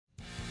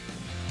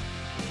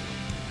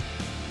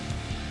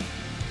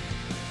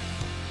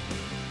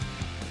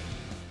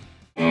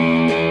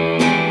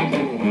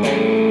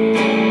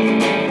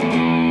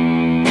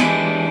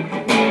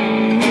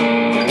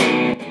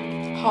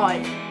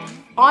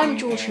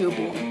Phil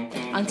Hilborne,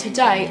 and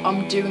today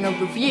I'm doing a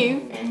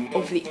review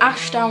of the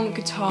Ashdown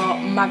Guitar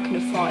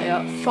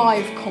Magnifier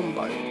 5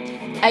 Combo,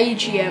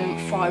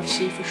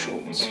 AGM-5C for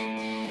short.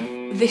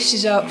 This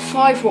is a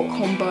 5-watt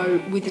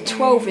combo with a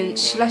 12-inch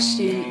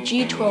Celestion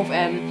G12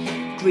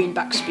 M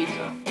greenback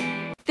speaker.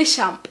 This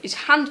amp is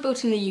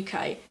hand-built in the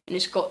UK and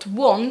it's got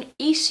one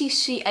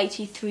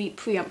ECC83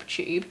 preamp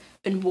tube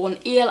and one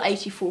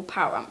EL84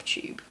 power amp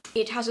tube.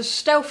 It has a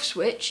stealth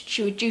switch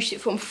to reduce it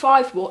from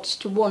 5 watts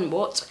to 1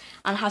 watt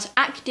and has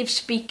active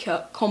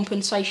speaker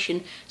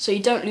compensation so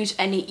you don't lose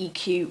any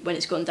EQ when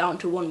it's gone down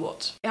to 1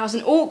 watt. It has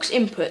an aux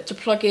input to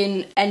plug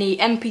in any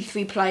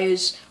MP3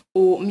 players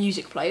or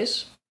music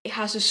players. It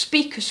has a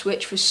speaker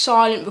switch for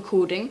silent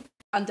recording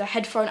and a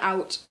headphone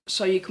out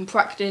so you can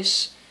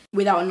practice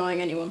without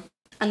annoying anyone.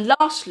 And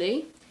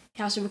lastly,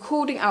 it has a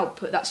recording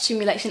output that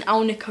simulates an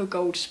Alnico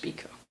Gold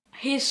speaker.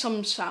 Here's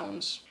some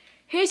sounds.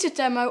 Here's a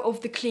demo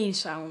of the clean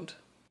sound.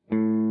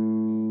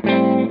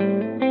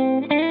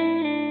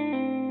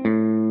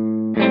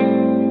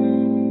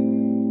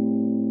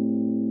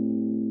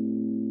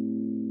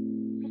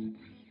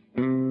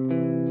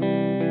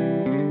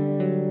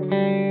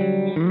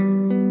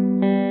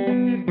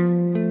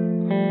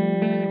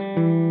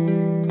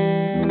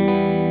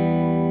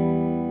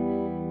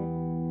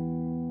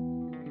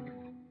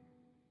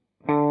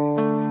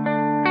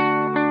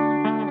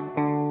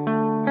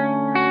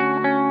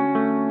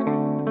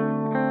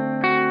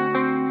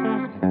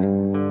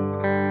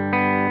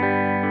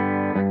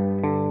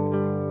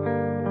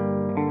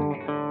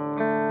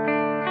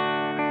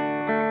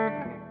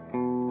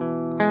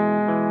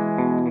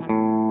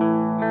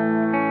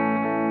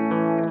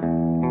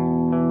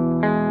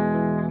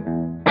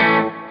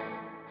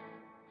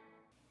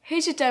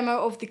 Here's a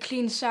demo of the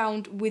clean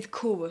sound with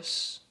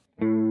chorus.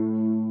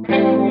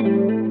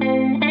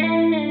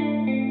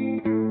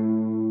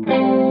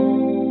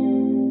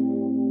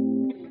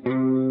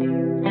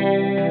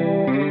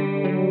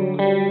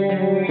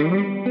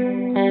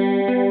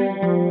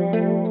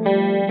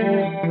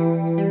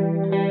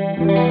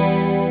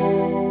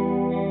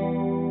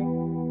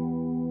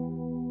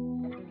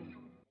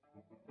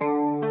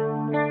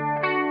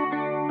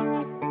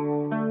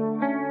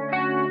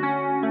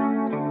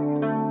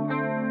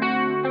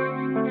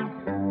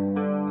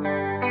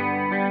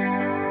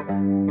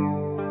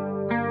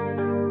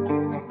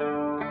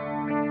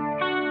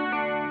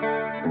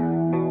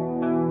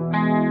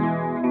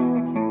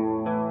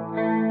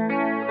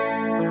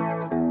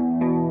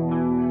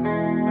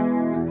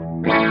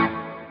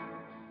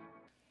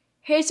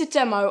 Here's a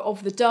demo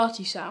of the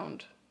dirty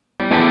sound.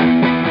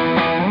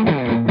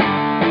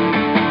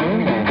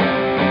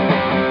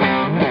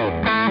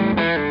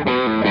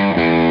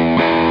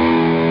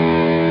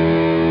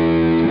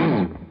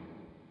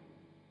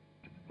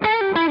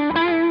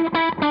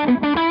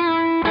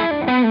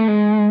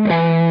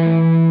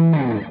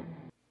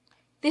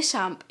 This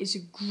amp is a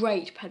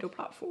great pedal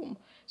platform,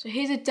 so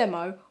here's a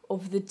demo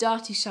of the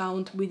dirty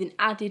sound with an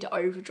added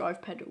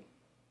overdrive pedal.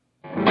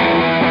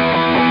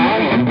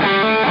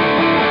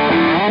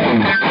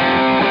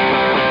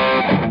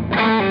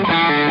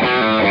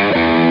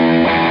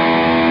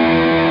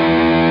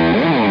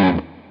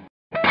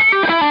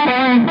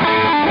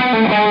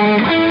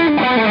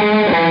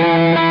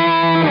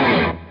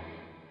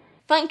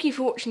 Thank you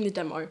for watching the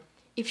demo.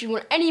 If you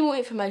want any more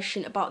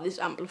information about this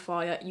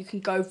amplifier, you can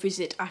go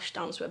visit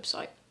Ashdown's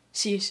website.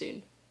 See you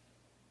soon.